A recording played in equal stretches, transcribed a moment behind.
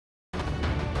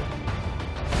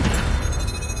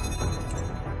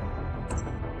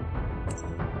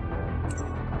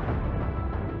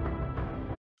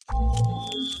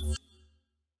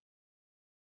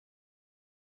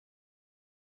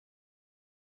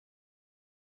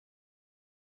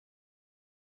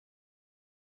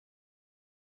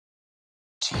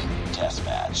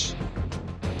deathmatch.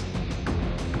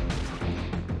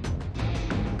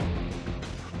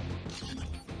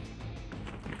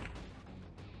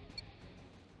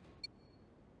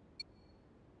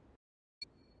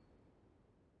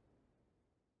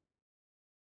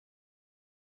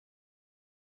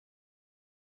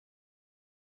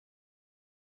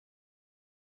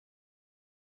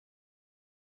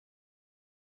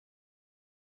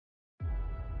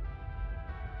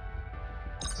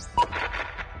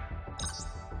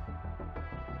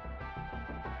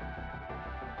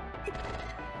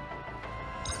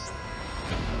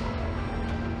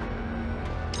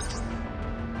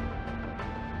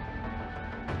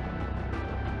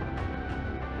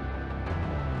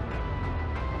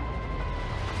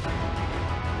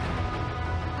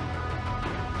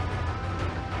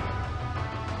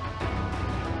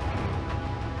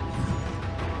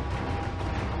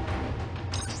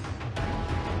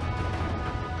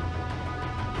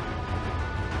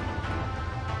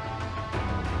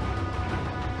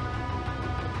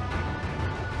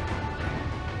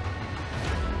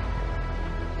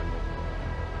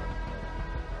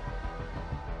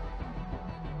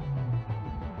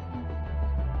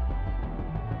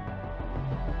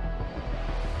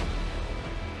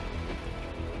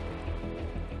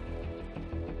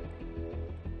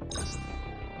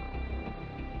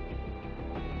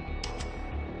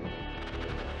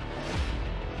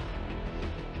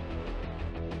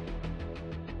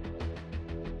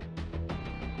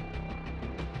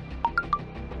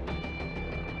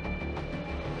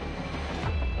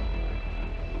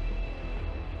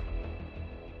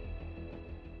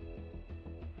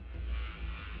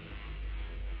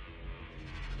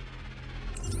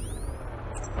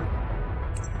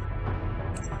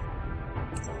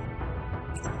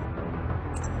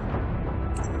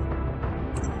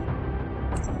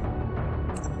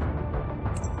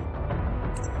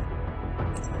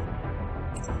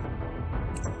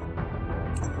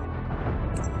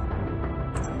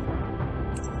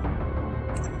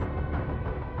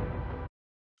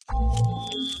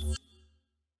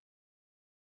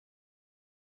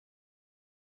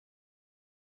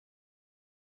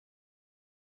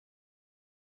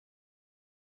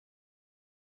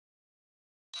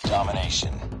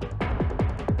 Domination.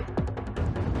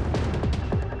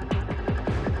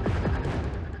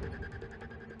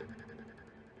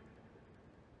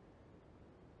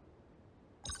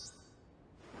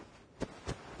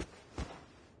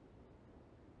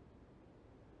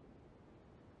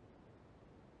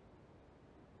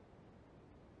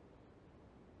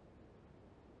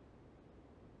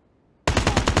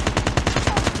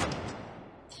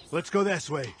 Let's go this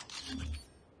way.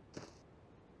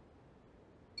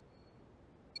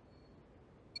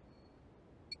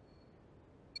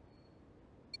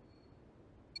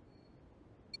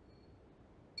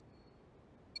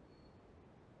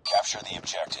 Capture the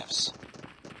objectives.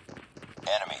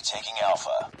 Enemy taking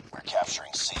Alpha. We're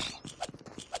capturing C.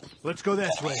 Let's go this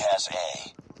Enemy way. has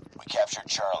A. We captured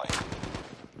Charlie.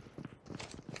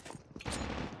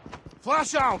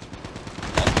 Flash out!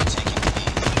 Enemy taking B.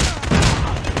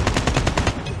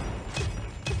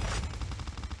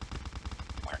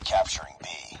 We're capturing B.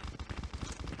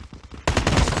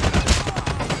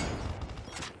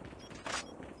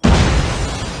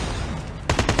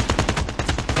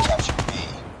 Capture B.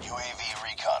 UAV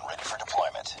recon ready for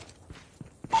deployment.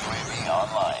 UAV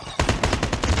online.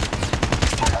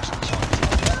 Capture killer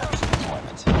drone ready for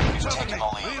deployment. We've taken the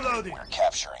lead. Reloading. We're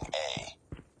capturing A.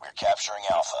 We're capturing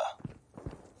Alpha.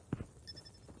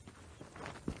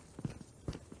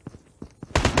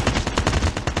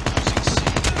 Losing C.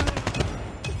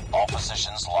 All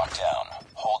positions locked down.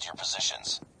 Hold your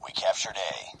positions. We captured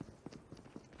A.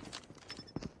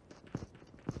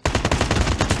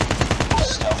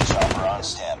 Stealth chopper on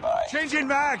standby. Changing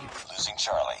mag! Losing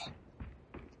Charlie.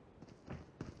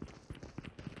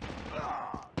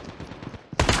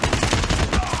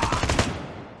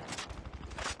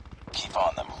 Keep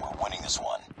on them. We're winning this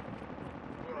one.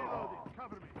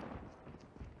 Cover me.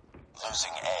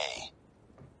 Losing A.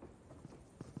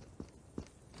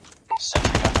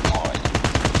 Sentry gun deployed.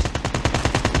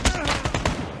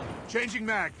 Changing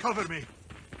mag, cover me.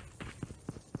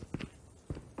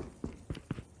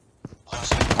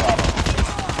 Losing Bravo.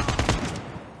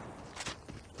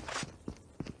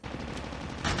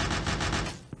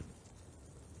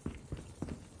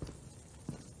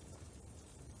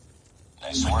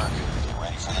 Nice work. Get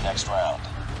ready for the next round.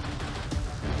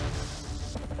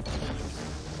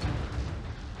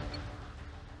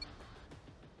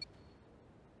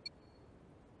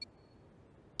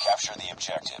 Capture the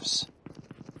objectives.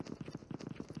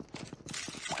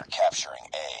 We're capturing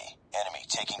A. Enemy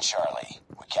taking Charlie.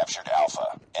 We captured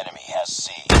Alpha. Enemy has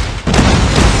C.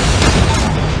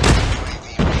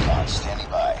 UAV recon standing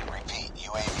by. Repeat,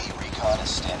 UAV recon is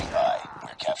standing by. We're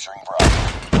capturing Bravo.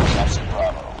 We captured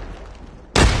Bravo.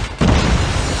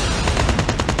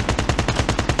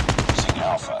 Losing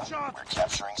Alpha. We're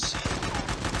capturing C.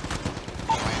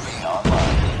 UAV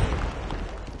online.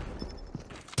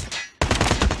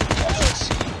 We captured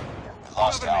C. We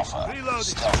lost Alpha. Reloading.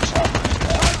 Stealth chopper is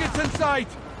down. Target's in sight!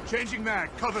 Changing mag,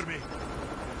 cover me.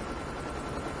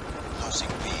 Losing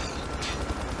B.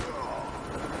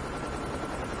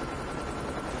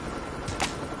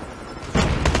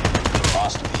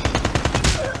 Lost B.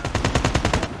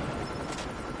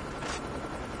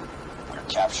 We're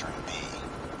capturing B.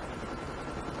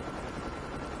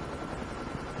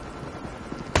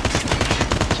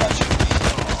 Capturing B.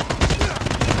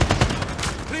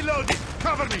 Reloading,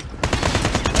 cover me.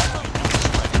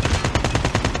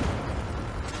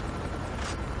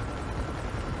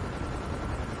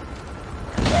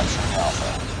 Capturing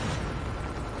Alpha.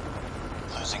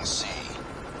 Losing C.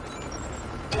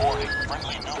 Warning,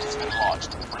 friendly nuke has been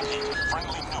launched. Repeat,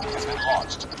 friendly nuke has been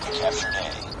launched. We captured A.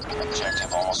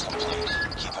 Objective almost complete.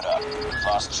 Keep it up.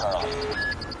 Lost Charlie.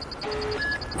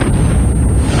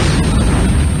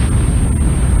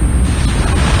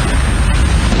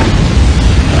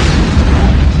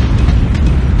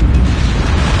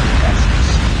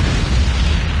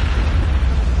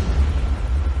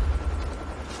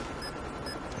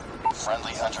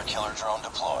 Friendly hunter-killer drone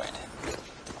deployed.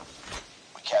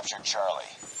 We captured Charlie.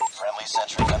 Friendly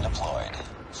sentry gun deployed.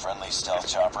 Friendly stealth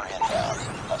chopper inbound.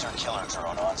 Hunter-killer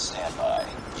drone on standby.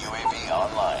 UAV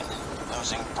online.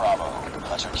 Losing Bravo.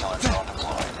 Hunter-killer drone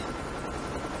deployed.